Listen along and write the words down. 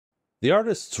The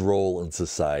artist's role in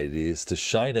society is to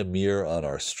shine a mirror on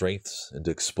our strengths and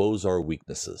to expose our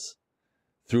weaknesses.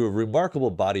 Through a remarkable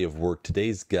body of work,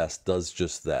 today's guest does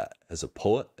just that, as a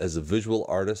poet, as a visual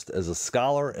artist, as a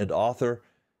scholar and author,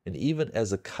 and even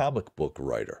as a comic book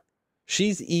writer.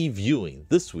 She's Eve Ewing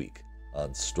this week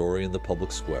on Story in the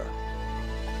Public Square.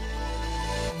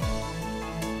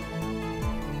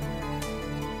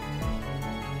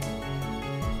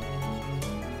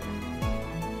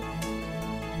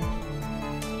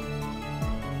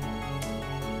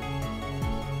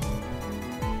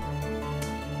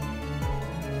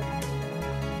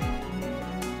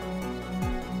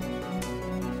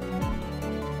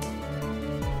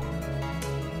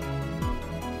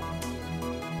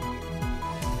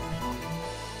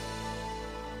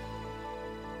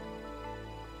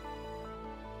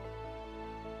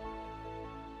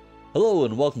 Hello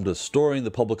and welcome to Story in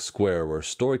the Public Square, where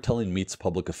storytelling meets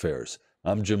public affairs.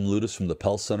 I'm Jim Ludis from the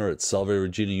Pell Center at Salve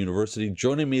Regina University.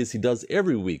 Joining me as he does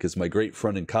every week is my great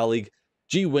friend and colleague,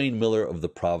 G. Wayne Miller of the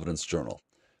Providence Journal.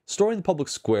 Story in the Public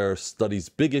Square studies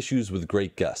big issues with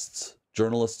great guests,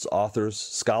 journalists, authors,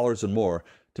 scholars, and more,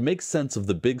 to make sense of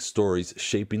the big stories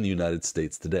shaping the United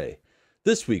States today.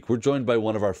 This week, we're joined by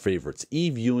one of our favorites.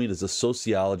 Eve Ewing is a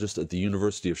sociologist at the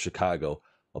University of Chicago,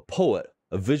 a poet,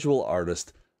 a visual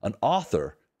artist, an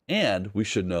author, and, we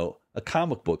should note, a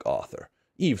comic book author.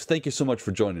 Eve, thank you so much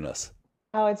for joining us.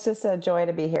 Oh, it's just a joy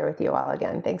to be here with you all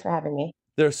again. Thanks for having me.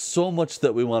 There's so much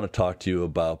that we want to talk to you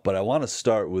about, but I want to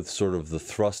start with sort of the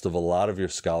thrust of a lot of your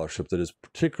scholarship that is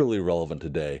particularly relevant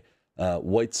today,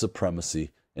 white supremacy,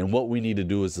 and what we need to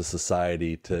do as a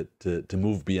society to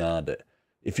move beyond it.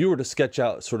 If you were to sketch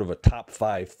out sort of a top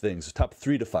 3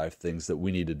 to 5 things that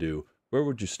we need to do, where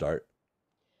would you start?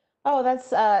 Oh,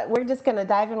 we're just going to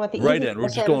dive in with the easy right in. We're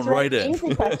just going right in.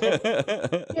 Easy question.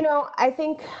 I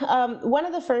think one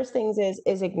of the first things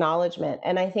is acknowledgement,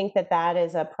 and I think that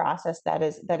is a process that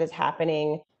is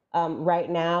happening right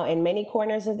now in many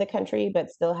corners of the country, but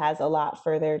still has a lot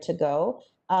further to go.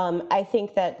 I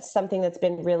think that something that's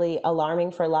been really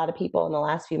alarming for a lot of people in the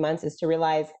last few months is to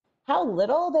realize how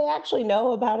little they actually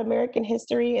know about American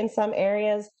history in some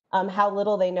areas, how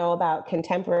little they know about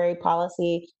contemporary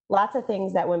policy. Lots of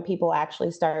things that when people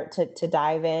actually start to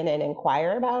dive in and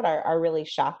inquire about are really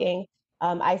shocking.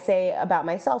 I say about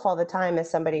myself all the time as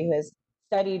somebody who has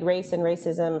studied race and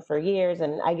racism for years,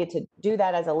 and I get to do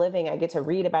that as a living. I get to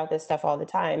read about this stuff all the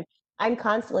time. I'm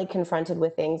constantly confronted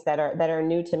with things that are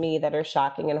new to me, that are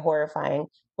shocking and horrifying,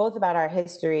 both about our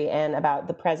history and about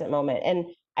the present moment. And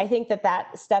I think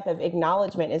that step of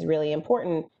acknowledgement is really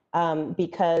important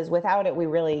because without it, we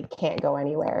really can't go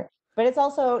anywhere. But it's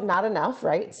also not enough,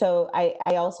 right? So I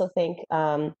also think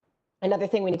another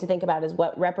thing we need to think about is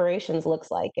what reparations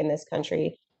looks like in this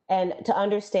country. And to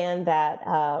understand that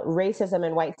racism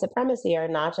and white supremacy are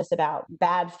not just about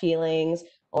bad feelings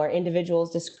or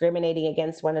individuals discriminating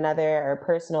against one another or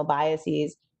personal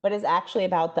biases, but is actually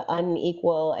about the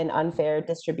unequal and unfair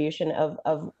distribution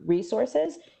of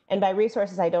resources. And by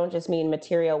resources, I don't just mean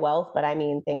material wealth, but I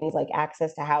mean things like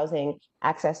access to housing,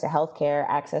 access to healthcare,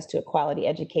 access to a quality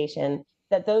education,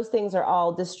 that those things are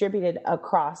all distributed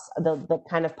across the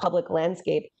kind of public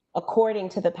landscape according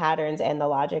to the patterns and the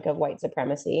logic of white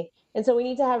supremacy. And so we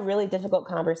need to have really difficult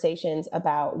conversations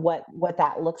about what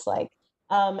that looks like.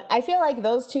 I feel like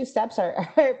those two steps are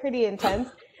pretty intense.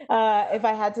 If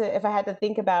I had to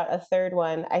think about a third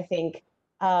one, I think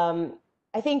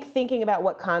thinking about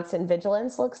what constant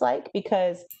vigilance looks like,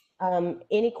 because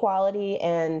inequality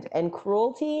and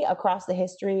cruelty across the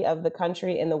history of the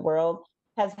country and the world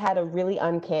has had a really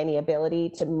uncanny ability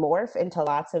to morph into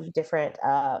lots of different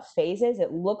phases.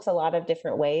 It looks a lot of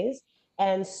different ways.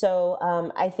 And so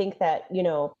I think that,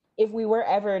 if we were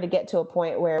ever to get to a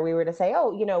point where we were to say, oh,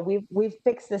 we've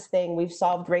fixed this thing, we've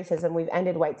solved racism, we've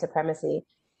ended white supremacy,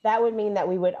 that would mean that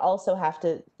we would also have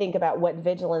to think about what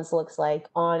vigilance looks like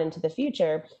on into the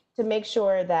future to make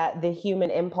sure that the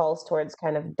human impulse towards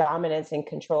kind of dominance and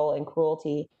control and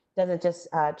cruelty doesn't just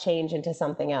change into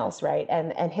something else, right?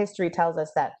 And history tells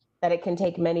us that it can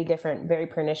take many different, very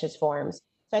pernicious forms.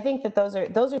 So I think that those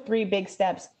are 3 big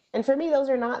steps. And for me, those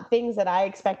are not things that I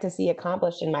expect to see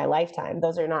accomplished in my lifetime.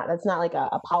 That's not like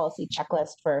a policy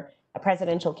checklist for a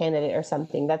presidential candidate or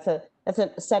something. That's a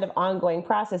set of ongoing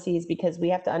processes, because we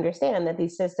have to understand that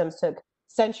these systems took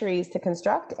centuries to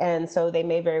construct, and so they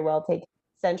may very well take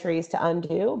centuries to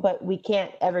undo, but we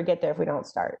can't ever get there if we don't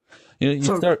start.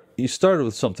 You started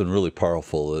with something really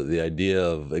powerful, the idea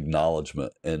of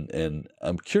acknowledgement, and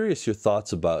I'm curious your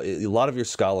thoughts about a lot of your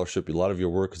scholarship, a lot of your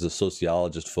work as a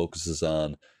sociologist focuses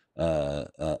on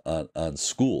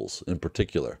schools in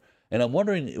particular. And I'm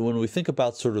wondering, when we think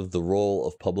about sort of the role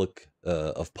of public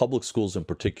schools in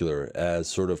particular, as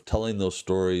sort of telling those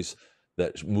stories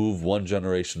that move one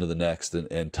generation to the next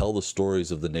and tell the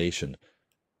stories of the nation,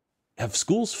 have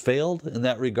schools failed in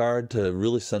that regard to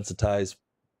really sensitize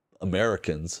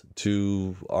Americans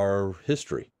to our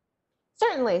history?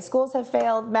 Certainly, schools have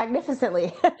failed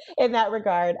magnificently in that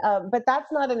regard. But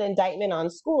that's not an indictment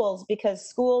on schools, because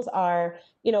schools are,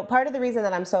 part of the reason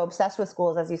that I'm so obsessed with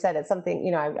schools, as you said, it's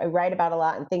something, I write about a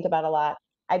lot and think about a lot.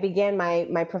 I began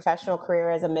my professional career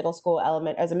as a middle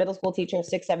school teacher,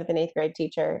 sixth, seventh, and eighth grade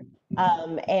teacher.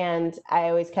 And I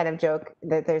always kind of joke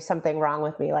that there's something wrong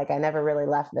with me. Like, I never really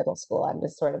left middle school. I'm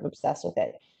just sort of obsessed with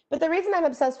it. But the reason I'm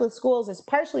obsessed with schools is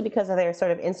partially because of their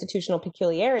sort of institutional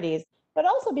peculiarities, but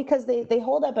also because they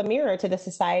hold up a mirror to the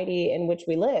society in which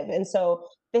we live. And so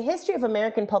the history of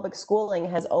American public schooling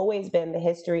has always been the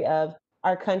history of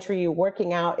our country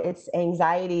working out its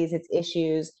anxieties, its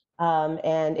issues,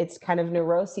 and its kind of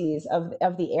neuroses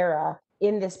of the era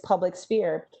in this public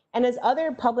sphere. And as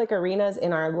other public arenas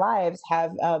in our lives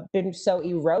have been so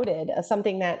eroded,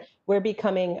 something that we're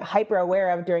becoming hyper aware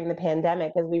of during the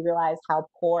pandemic as we realize how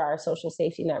poor our social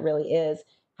safety net really is,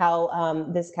 how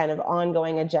this kind of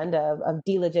ongoing agenda of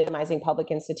delegitimizing public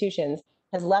institutions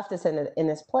has left us in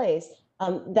this place,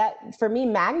 that for me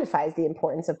magnifies the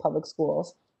importance of public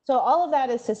schools. So all of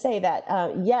that is to say that,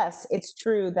 yes, it's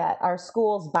true that our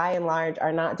schools by and large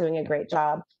are not doing a great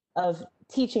job of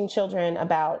teaching children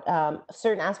about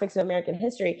certain aspects of American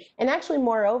history, and actually,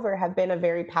 moreover, have been a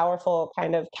very powerful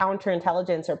kind of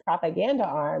counterintelligence or propaganda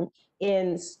arm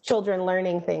in children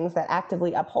learning things that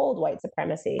actively uphold white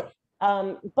supremacy.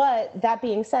 But that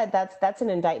being said, that's an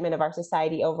indictment of our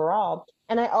society overall.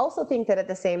 And I also think that at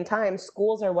the same time,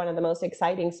 schools are one of the most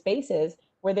exciting spaces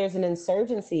where there's an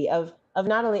insurgency of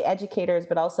not only educators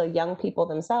but also young people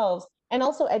themselves, and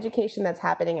also education that's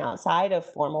happening outside of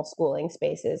formal schooling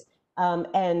spaces,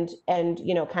 and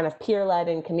kind of peer-led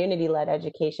and community-led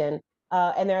education.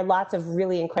 And there are lots of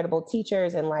really incredible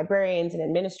teachers and librarians and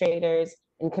administrators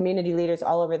and community leaders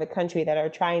all over the country that are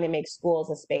trying to make schools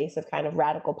a space of kind of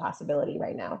radical possibility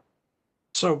right now.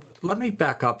 So let me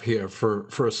back up here for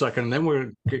a second, and then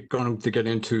we're going to get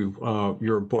into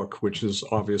your book, which is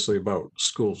obviously about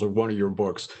schools, or one of your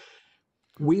books.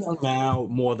 We are now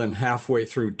more than halfway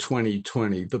through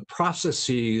 2020. The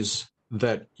processes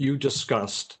that you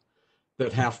discussed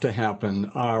that have to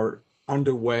happen are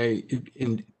underway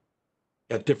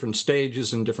at different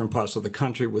stages in different parts of the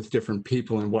country with different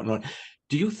people and whatnot.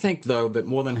 Do you think, though, that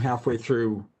more than halfway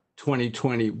through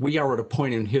 2020, we are at a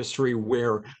point in history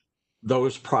where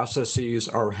those processes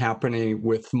are happening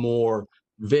with more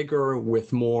vigor,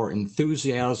 with more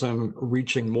enthusiasm,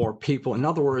 reaching more people? In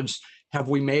other words, have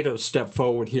we made a step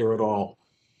forward here at all?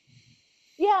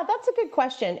 Yeah, that's a good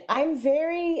question. I'm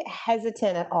very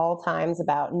hesitant at all times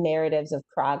about narratives of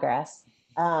progress,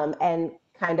 and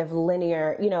kind of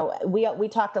linear. We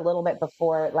talked a little bit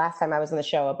before last time I was on the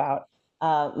show about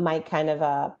my kind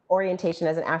of orientation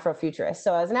as an Afrofuturist.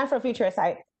 So as an Afrofuturist,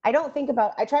 I don't think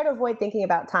about. I try to avoid thinking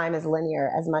about time as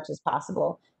linear as much as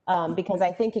possible, because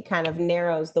I think it kind of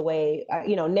narrows the way,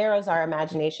 narrows our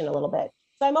imagination a little bit.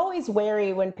 So I'm always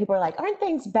wary when people are like, "Aren't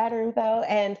things better though?"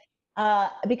 And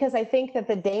because I think that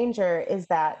the danger is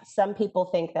that some people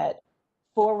think that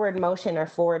forward motion or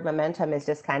forward momentum is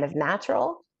just kind of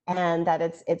natural, and that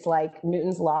it's like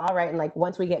Newton's law, right? And like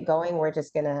once we get going, we're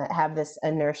just gonna have this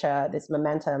inertia, this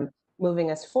momentum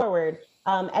moving us forward.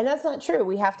 And that's not true.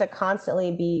 We have to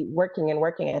constantly be working and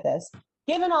working at this.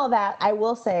 Given all that, I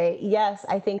will say, yes,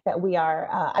 I think that we are,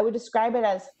 I would describe it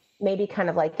as maybe kind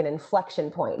of like an inflection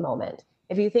point moment.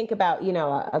 If you think about,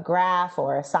 a graph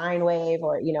or a sine wave,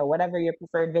 or, whatever your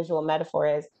preferred visual metaphor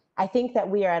is, I think that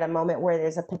we are at a moment where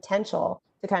there's a potential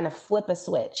to kind of flip a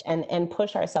switch and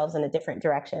push ourselves in a different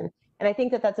direction. And I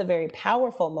think that that's a very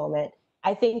powerful moment.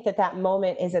 I think that that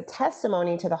moment is a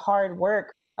testimony to the hard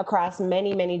work across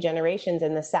many, many generations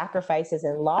and the sacrifices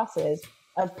and losses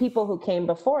of people who came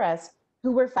before us,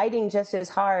 who were fighting just as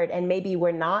hard, and maybe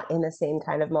were not in the same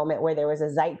kind of moment where there was a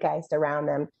zeitgeist around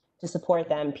them to support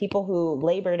them, people who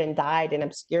labored and died in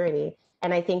obscurity.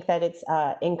 And I think that it's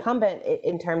incumbent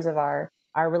in terms of our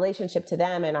relationship to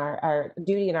them and our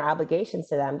duty and our obligations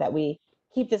to them, that we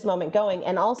keep this moment going,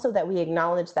 and also that we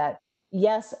acknowledge that,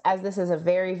 yes, as this is a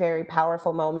very, very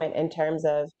powerful moment in terms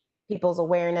of people's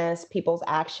awareness, people's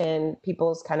action,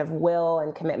 people's kind of will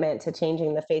and commitment to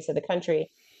changing the face of the country,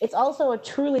 it's also a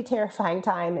truly terrifying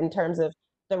time in terms of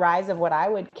the rise of what I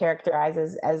would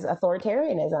characterize as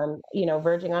authoritarianism,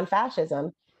 verging on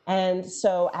fascism. And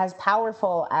so, as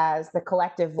powerful as the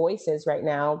collective voices right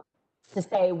now to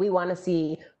say we want to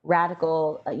see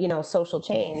radical, social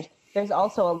change, there's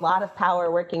also a lot of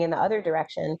power working in the other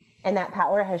direction. And that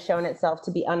power has shown itself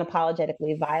to be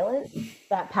unapologetically violent.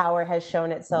 That power has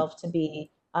shown itself to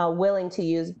be willing to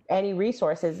use any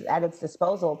resources at its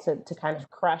disposal to kind of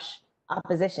crush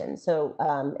opposition. So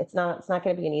it's not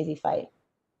going to be an easy fight.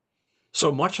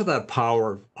 So much of that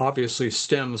power obviously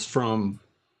stems from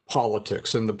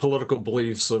politics and the political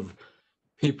beliefs of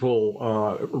people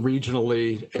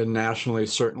regionally and nationally,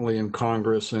 certainly in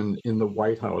Congress and in the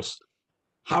White House.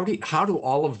 How do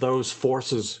all of those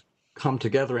forces come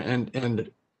together? And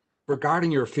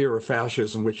regarding your fear of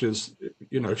fascism, which is,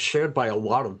 you know, shared by a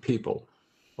lot of people,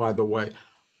 by the way,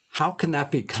 how can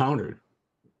that be countered?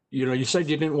 You know, you said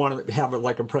you didn't want to have it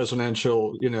like a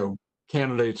presidential, you know,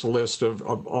 candidates list of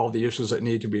all the issues that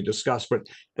need to be discussed, but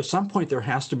at some point there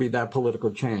has to be that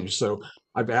political change. So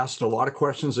I've asked a lot of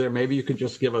questions there. Maybe you could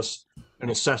just give us an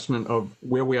assessment of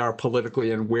where we are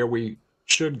politically and where we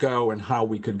should go and how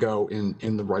we could go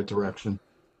in the right direction.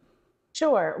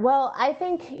 Sure. Well, I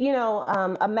think, you know,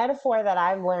 a metaphor that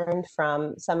I've learned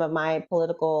from some of my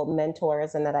political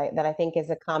mentors and that I think is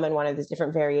a common one of these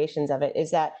different variations of it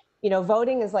is that, you know,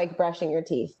 voting is like brushing your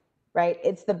teeth, right?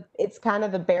 It's kind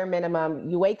of the bare minimum.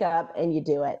 You wake up and you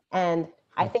do it. And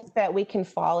I think that we can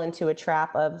fall into a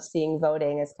trap of seeing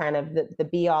voting as kind of the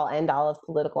be all end all of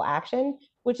political action,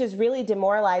 which is really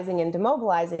demoralizing and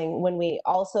demobilizing when we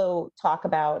also talk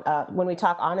about, when we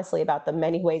talk honestly about the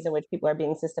many ways in which people are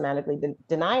being systematically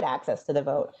denied access to the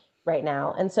vote right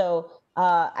now. And so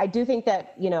I do think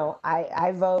that, you know,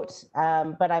 I vote,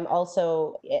 but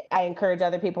I encourage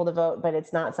other people to vote, but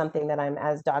it's not something that I'm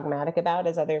as dogmatic about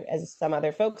as some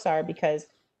other folks are, because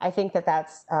I think that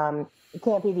it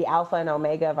can't be the alpha and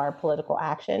omega of our political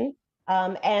action.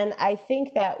 And I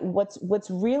think that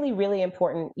what's really, really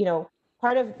important, you know,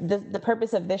 part of the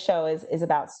purpose of this show is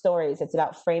about stories. It's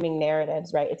about framing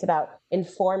narratives, right? It's about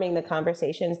informing the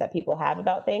conversations that people have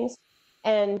about things.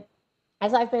 And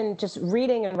as I've been just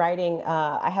reading and writing,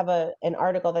 I have an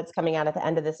article that's coming out at the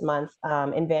end of this month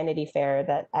in Vanity Fair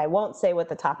that I won't say what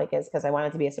the topic is because I want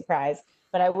it to be a surprise,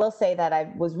 but I will say that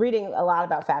I was reading a lot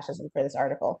about fascism for this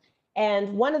article.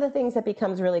 And one of the things that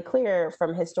becomes really clear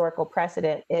from historical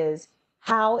precedent is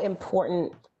how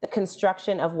important the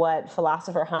construction of what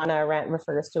philosopher Hannah Arendt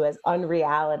refers to as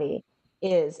unreality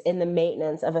is in the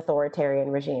maintenance of authoritarian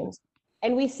regimes.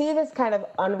 And we see this kind of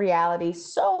unreality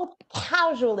so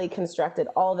casually constructed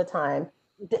all the time,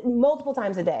 multiple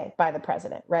times a day by the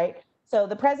president, right? So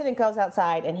the president goes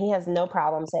outside and he has no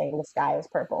problem saying the sky is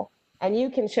purple. And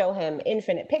you can show him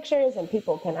infinite pictures and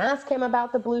people can ask him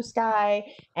about the blue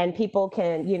sky and people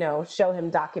can, you know, show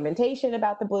him documentation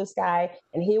about the blue sky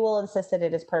and he will insist that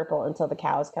it is purple until the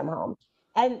cows come home.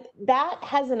 And that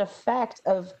has an effect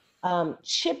of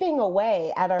chipping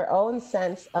away at our own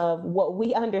sense of what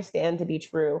we understand to be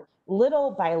true,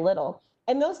 little by little.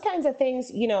 And those kinds of things,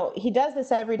 you know, he does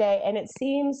this every day and it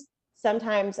seems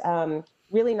sometimes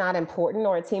really not important,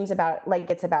 or it seems like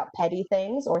it's about petty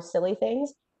things or silly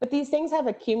things. But these things have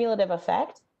a cumulative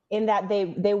effect in that they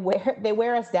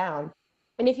wear us down.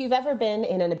 And if you've ever been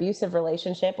in an abusive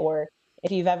relationship, or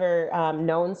if you've ever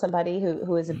known somebody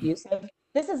who is abusive,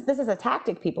 this is a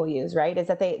tactic people use, right? Is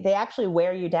that they actually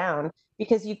wear you down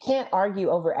because you can't argue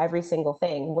over every single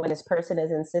thing when this person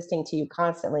is insisting to you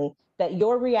constantly that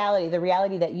your reality, the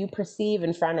reality that you perceive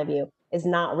in front of you, is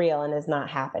not real and is not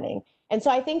happening. And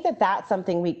so I think that that's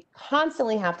something we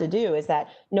constantly have to do, is that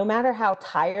no matter how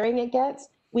tiring it gets,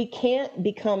 we can't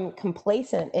become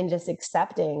complacent in just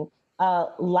accepting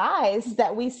lies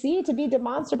that we see to be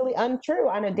demonstrably untrue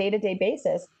on a day-to-day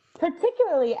basis,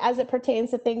 particularly as it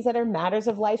pertains to things that are matters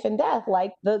of life and death,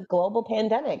 like the global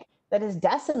pandemic that is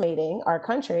decimating our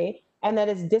country and that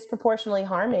is disproportionately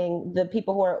harming the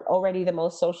people who are already the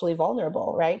most socially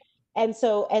vulnerable, right? And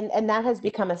so, and that has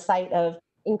become a site of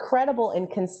incredible and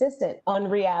consistent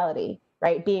unreality,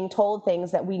 right? Being told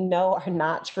things that we know are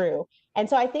not true. And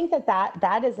so I think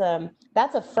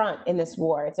that's a front in this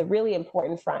war. It's a really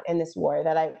important front in this war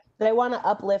that I want to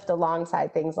uplift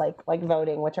alongside things like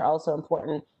voting, which are also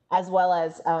important, as well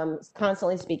as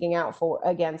constantly speaking out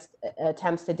against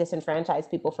attempts to disenfranchise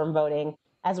people from voting,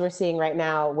 as we're seeing right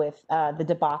now with the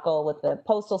debacle with the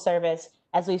Postal Service,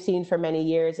 as we've seen for many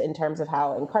years in terms of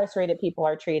how incarcerated people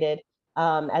are treated,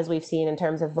 as we've seen in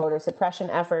terms of voter suppression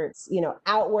efforts, you know,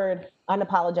 outward,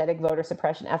 unapologetic voter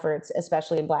suppression efforts,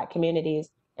 especially in Black communities,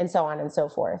 and so on and so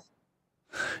forth.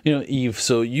 You know, Eve,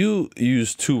 so you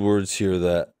use two words here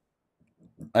that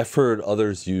I've heard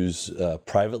others use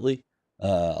privately,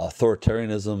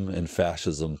 authoritarianism and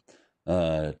fascism,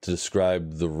 to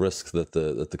describe the risk that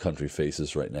the country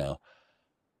faces right now.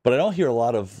 But I don't hear a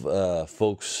lot of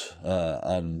folks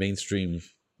on mainstream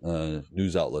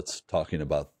news outlets talking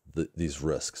about these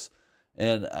risks.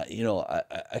 And I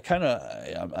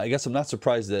guess I'm not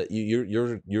surprised that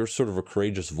you're sort of a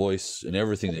courageous voice in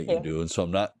everything that you do, and so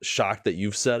I'm not shocked that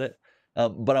you've said it.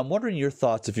 But I'm wondering your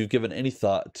thoughts, if you've given any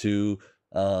thought to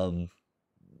the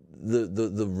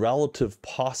relative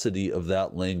paucity of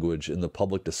that language in the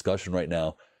public discussion right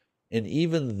now, and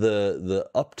even the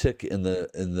uptick in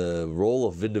the role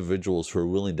of individuals who are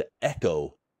willing to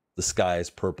echo the sky is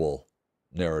purple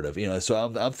narrative. So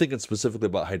I'm thinking specifically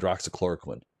about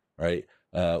hydroxychloroquine, right?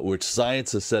 Which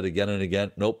science has said again and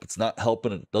again, nope, it's not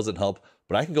helping, it doesn't help.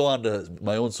 But I can go on to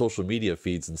my own social media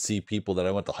feeds and see people that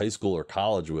I went to high school or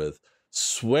college with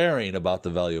swearing about the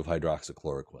value of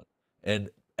hydroxychloroquine and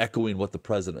echoing what the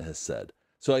president has said.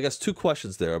 So I guess two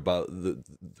questions there about the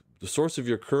source of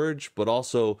your courage, but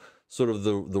also sort of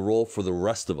the role for the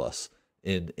rest of us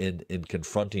in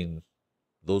confronting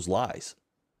those lies.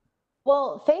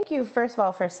 Well, thank you, first of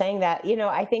all, for saying that.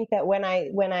 I think that when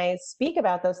I speak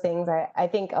about those things, I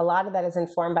think a lot of that is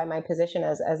informed by my position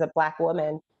as a Black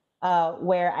woman,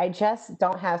 where I just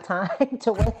don't have time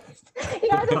to waste. I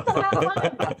just don't have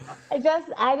time.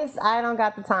 I don't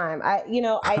got the time. I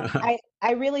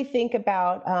really think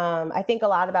about, I think a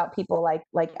lot about people like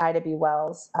Ida B.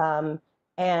 Wells.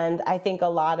 And I think a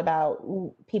lot about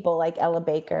people like Ella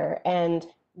Baker, and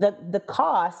the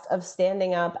cost of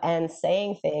standing up and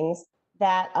saying things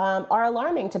that are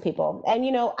alarming to people. And,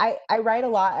 I write a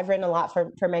lot. I've written a lot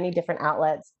for many different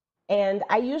outlets. And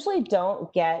I usually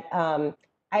don't get, I'm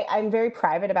very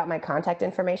private about my contact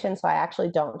information. So I actually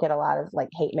don't get a lot of like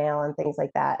hate mail and things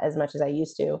like that as much as I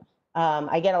used to.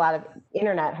 I get a lot of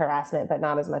internet harassment, but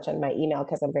not as much on my email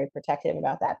because I'm very protective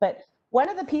about that. But one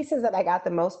of the pieces that I got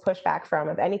the most pushback from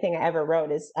of anything I ever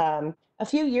wrote is a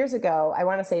few years ago, I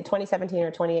want to say 2017 or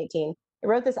 2018, I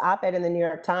wrote this op-ed in the New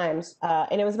York Times,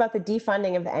 and it was about the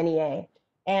defunding of the NEA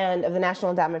and of the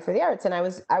National Endowment for the Arts. And I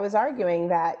was arguing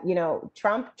that,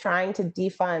 Trump trying to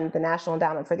defund the National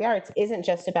Endowment for the Arts isn't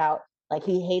just about like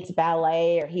he hates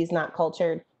ballet or he's not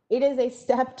cultured. It is a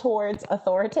step towards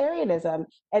authoritarianism.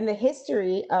 And the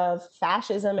history of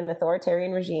fascism and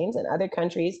authoritarian regimes in other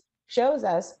countries shows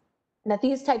us that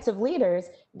these types of leaders,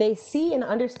 they see and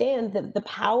understand the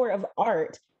power of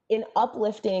art in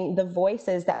uplifting the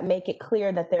voices that make it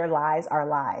clear that their lies are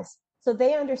lies. So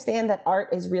they understand that art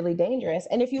is really dangerous.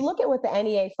 And if you look at what the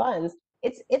NEA funds,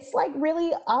 it's like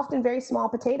really often very small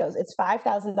potatoes. It's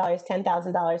 $5,000, $10,000,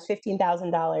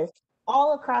 $15,000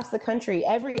 all across the country,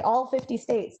 all 50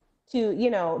 states, to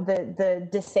the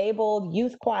disabled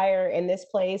youth choir in this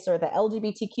place, or the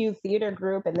LGBTQ theater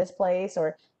group in this place,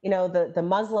 or the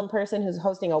Muslim person who's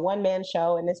hosting a one-man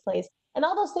show in this place. And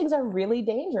all those things are really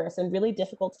dangerous and really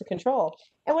difficult to control.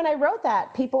 And when I wrote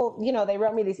that, people, they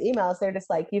wrote me these emails. They're just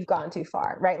like, you've gone too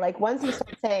far, right? Like once you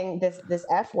start saying this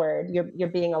F word, you're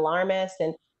being alarmist.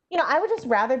 And, I would just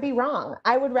rather be wrong.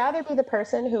 I would rather be the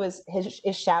person who is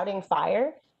shouting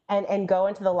fire and go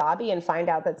into the lobby and find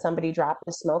out that somebody dropped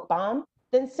a smoke bomb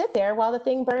than sit there while the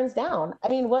thing burns down. I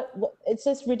mean, what it's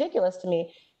just ridiculous to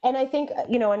me. And I think,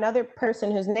 another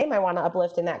person whose name I want to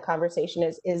uplift in that conversation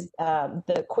is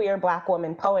the queer Black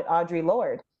woman poet, Audre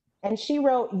Lorde. And she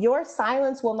wrote, "Your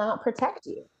silence will not protect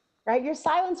you," right? Your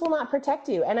silence will not protect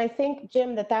you. And I think,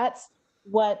 Jim, that's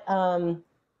what a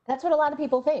lot of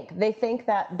people think. They think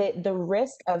that the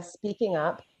risk of speaking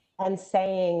up and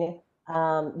saying,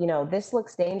 this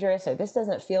looks dangerous, or this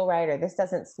doesn't feel right, or this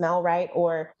doesn't smell right,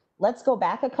 or let's go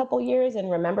back a couple years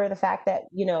and remember the fact that,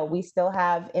 we still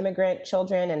have immigrant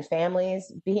children and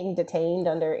families being detained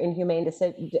under inhumane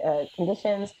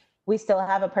conditions. We still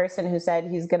have a person who said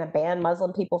he's going to ban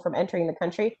Muslim people from entering the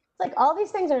country. It's like all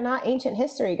these things are not ancient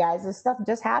history, guys. This stuff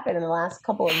just happened in the last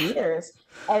couple of years.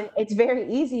 And it's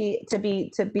very easy to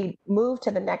be moved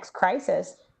to the next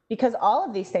crisis, because all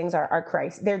of these things are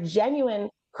crises. They're genuine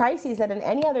crises that in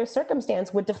any other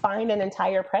circumstance would define an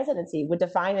entire presidency, would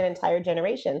define an entire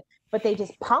generation, but they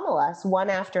just pummel us one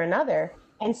after another.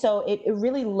 And so it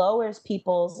really lowers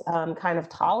people's kind of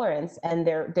tolerance and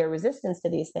their resistance to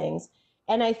these things.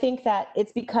 And I think that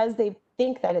it's because they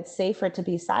think that it's safer to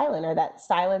be silent, or that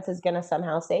silence is going to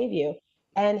somehow save you.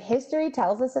 And history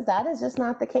tells us that that is just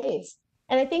not the case.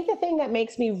 And I think the thing that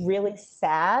makes me really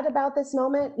sad about this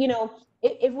moment,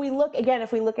 if we look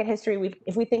at history,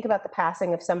 if we think about the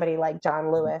passing of somebody like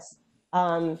John Lewis,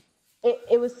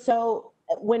 it was so,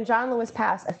 when John Lewis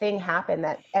passed, a thing happened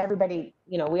that everybody,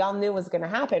 we all knew was going to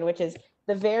happen, which is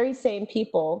the very same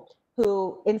people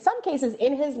who, in some cases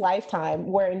in his lifetime,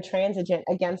 were intransigent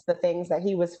against the things that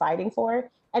he was fighting for.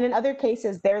 And in other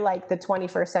cases, they're like the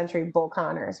 21st century Bull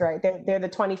Connors, right? They're the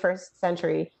 21st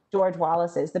century George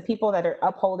Wallaces, the people that are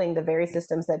upholding the very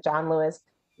systems that John Lewis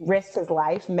risked his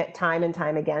life time and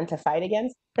time again to fight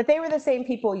against, that they were the same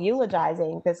people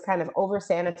eulogizing this kind of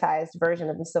over-sanitized version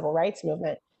of the civil rights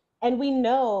movement. And we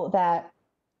know that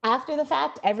after the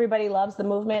fact, everybody loves the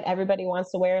movement. Everybody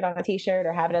wants to wear it on a t-shirt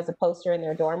or have it as a poster in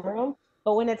their dorm room.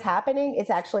 But when it's happening,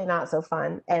 it's actually not so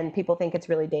fun. And people think it's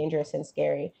really dangerous and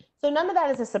scary. So none of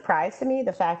that is a surprise to me,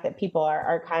 the fact that people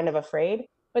are kind of afraid.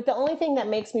 But the only thing that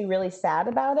makes me really sad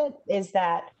about it is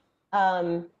that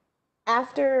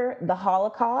after the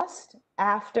Holocaust,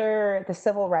 after the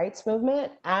civil rights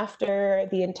movement, after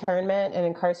the internment and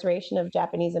incarceration of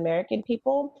Japanese American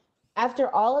people,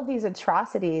 after all of these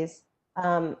atrocities,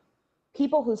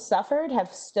 people who suffered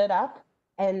have stood up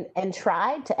and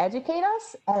tried to educate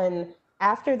us, and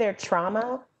after their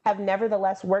trauma have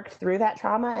nevertheless worked through that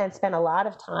trauma and spent a lot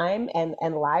of time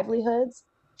and livelihoods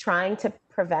trying to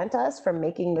prevent us from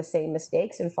making the same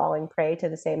mistakes and falling prey to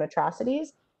the same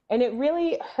atrocities. And it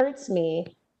really hurts me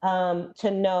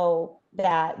to know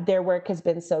that their work has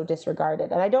been so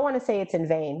disregarded. And I don't want to say it's in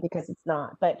vain, because it's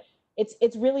not, but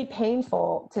it's really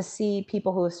painful to see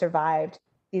people who have survived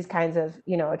these kinds of,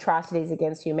 atrocities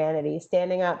against humanity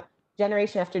standing up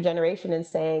generation after generation and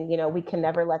saying, we can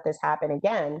never let this happen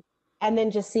again. And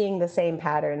then just seeing the same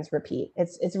patterns repeat.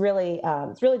 It's really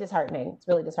disheartening. It's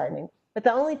really disheartening. But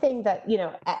the only thing that,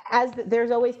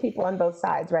 there's always people on both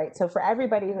sides, right? So for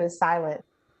everybody who is silent,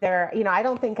 I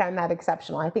don't think I'm that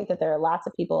exceptional. I think that there are lots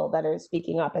of people that are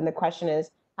speaking up. And the question is,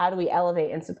 how do we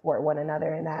elevate and support one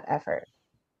another in that effort?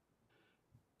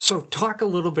 So talk a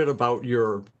little bit about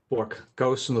your book,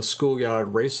 Ghosts in the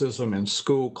Schoolyard, Racism and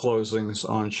School Closings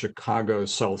on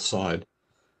Chicago's South Side.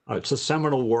 It's a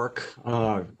seminal work.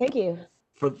 Thank you.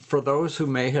 For those who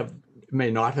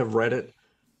may not have read it,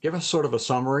 give us sort of a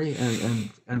summary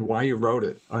and why you wrote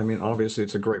it. I mean, obviously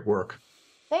it's a great work.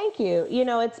 Thank you.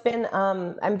 It's been,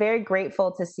 I'm very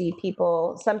grateful to see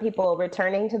some people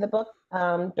returning to the book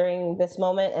during this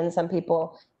moment, and some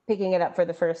people picking it up for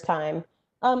the first time.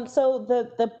 So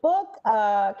the book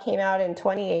came out in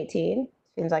 2018,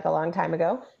 seems like a long time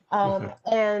ago.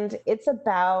 And it's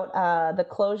about the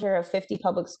closure of 50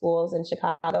 public schools in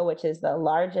Chicago, which is the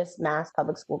largest mass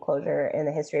public school closure in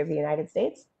the history of the United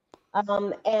States.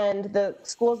 And the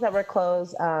schools that were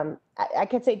closed, I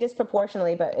could say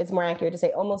disproportionately, but it's more accurate to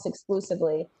say almost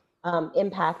exclusively,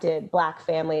 impacted Black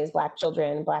families, Black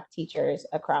children, Black teachers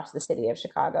across the city of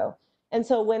Chicago. And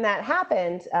so when that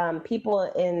happened, people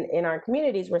in our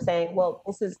communities were saying, well,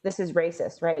 this is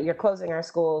racist, right? You're closing our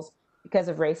schools because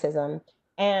of racism.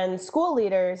 And school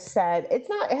leaders said, it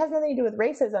has nothing to do with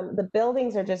racism. The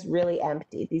buildings are just really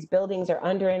empty. These buildings are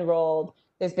under-enrolled.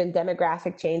 There's been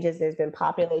demographic changes. There's been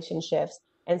population shifts.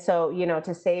 And so,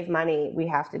 to save money, we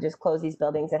have to just close these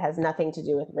buildings. It has nothing to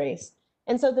do with race.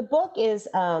 And so the book is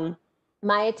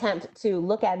my attempt to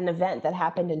look at an event that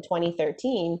happened in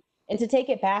 2013 and to take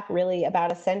it back really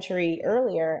about a century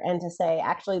earlier and to say,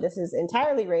 actually, this is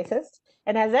entirely racist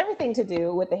and has everything to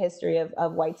do with the history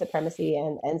of white supremacy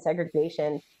and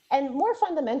segregation, and more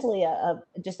fundamentally,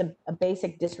 just a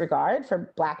basic disregard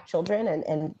for Black children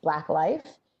and Black life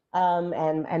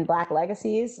and Black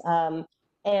legacies.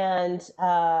 And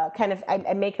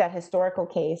I make that historical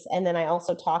case. And then I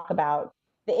also talk about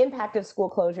the impact of school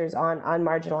closures on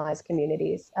marginalized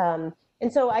communities.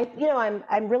 And so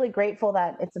I'm really grateful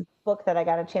that it's a book that I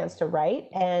got a chance to write.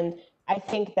 And I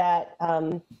think that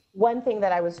one thing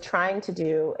that I was trying to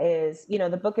do is,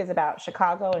 the book is about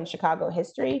Chicago and Chicago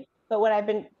history. But what I've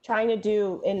been trying to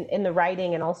do in the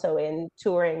writing and also in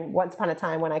touring, once upon a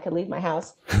time when I could leave my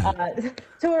house,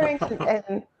 touring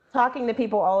and talking to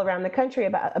people all around the country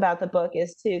about the book,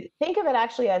 is to think of it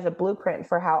actually as a blueprint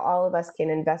for how all of us can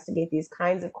investigate these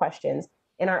kinds of questions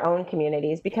in our own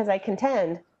communities. Because I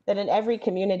contend that in every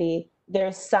community,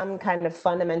 there's some kind of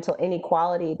fundamental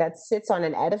inequality that sits on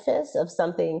an edifice of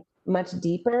something much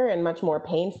deeper and much more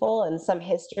painful, and some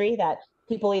history that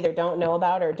people either don't know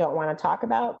about or don't want to talk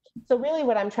about. So really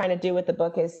what I'm trying to do with the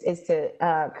book is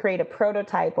to create a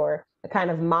prototype or a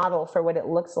kind of model for what it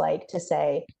looks like to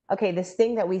say, okay, this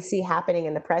thing that we see happening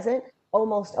in the present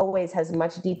almost always has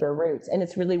much deeper roots, and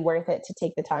it's really worth it to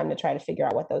take the time to try to figure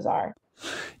out what those are.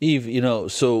 Eve,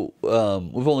 so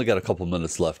we've only got a couple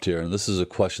minutes left here, and this is a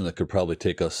question that could probably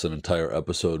take us an entire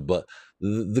episode, but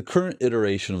the current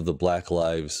iteration of the Black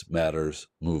Lives Matters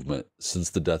movement since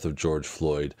the death of George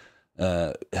Floyd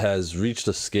has reached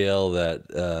a scale that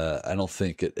I don't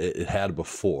think it had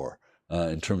before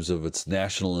in terms of its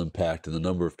national impact and the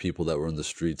number of people that were in the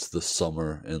streets this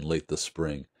summer and late this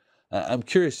spring. I'm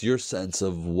curious your sense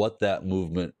of what that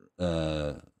movement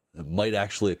might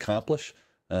actually accomplish.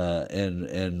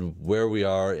 And where we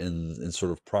are in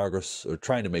sort of progress or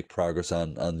trying to make progress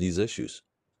on these issues.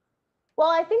 Well,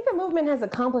 I think the movement has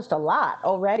accomplished a lot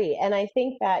already. And I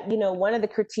think that, one of the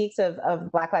critiques of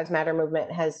Black Lives Matter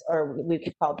movement has, or we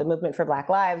could call it the movement for Black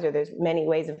lives, or there's many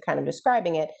ways of kind of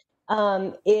describing it,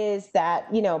 is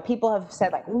that, people have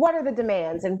said, like, what are the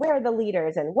demands and where are the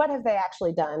leaders and what have they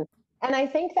actually done? And I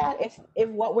think that if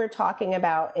what we're talking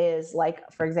about is, like,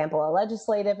 for example, a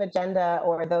legislative agenda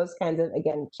or those kinds of,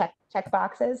 again, check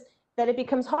boxes, that it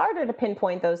becomes harder to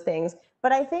pinpoint those things.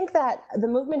 But I think that the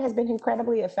movement has been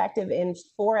incredibly effective in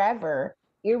forever,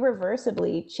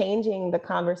 irreversibly changing the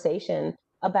conversation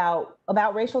about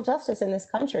racial justice in this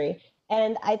country.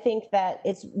 And I think that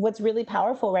what's really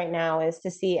powerful right now is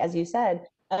to see, as you said,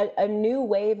 a new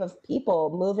wave of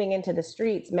people moving into the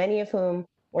streets, many of whom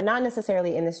were not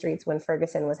necessarily in the streets when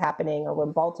Ferguson was happening or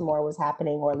when Baltimore was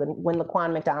happening or when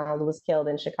Laquan McDonald was killed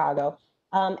in Chicago.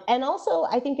 And also,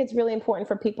 I think it's really important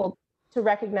for people to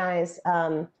recognize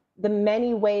the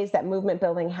many ways that movement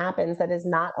building happens, that is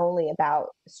not only about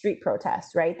street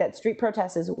protests, right? That street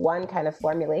protest is one kind of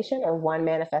formulation or one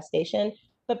manifestation,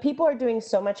 but people are doing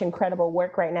so much incredible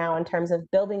work right now in terms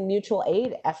of building mutual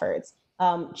aid efforts,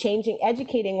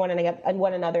 educating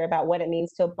one another about what it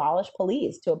means to abolish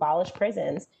police, to abolish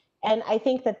prisons. And I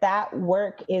think that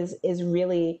work is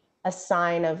really a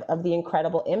sign of the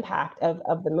incredible impact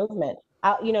of the movement.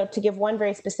 To give one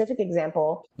very specific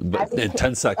example. In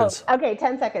 10 seconds. Oh, okay,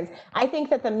 10 seconds. I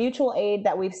think that the mutual aid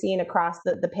that we've seen across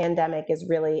the pandemic is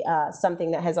really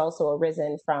something that has also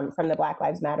arisen from the Black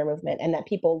Lives Matter movement, and that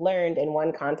people learned in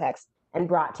one context and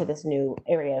brought to this new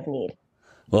area of need.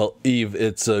 Well, Eve,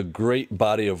 it's a great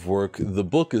body of work. The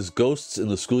book is Ghosts in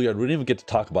the Schoolyard. We didn't even get to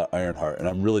talk about Ironheart, and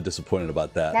I'm really disappointed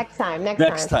about that. Next time.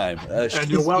 And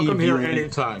you're welcome here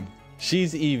anytime.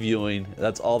 She's Ewing.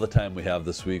 That's all the time we have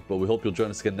this week, but we hope you'll join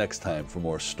us again next time for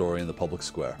more Story in the Public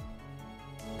Square.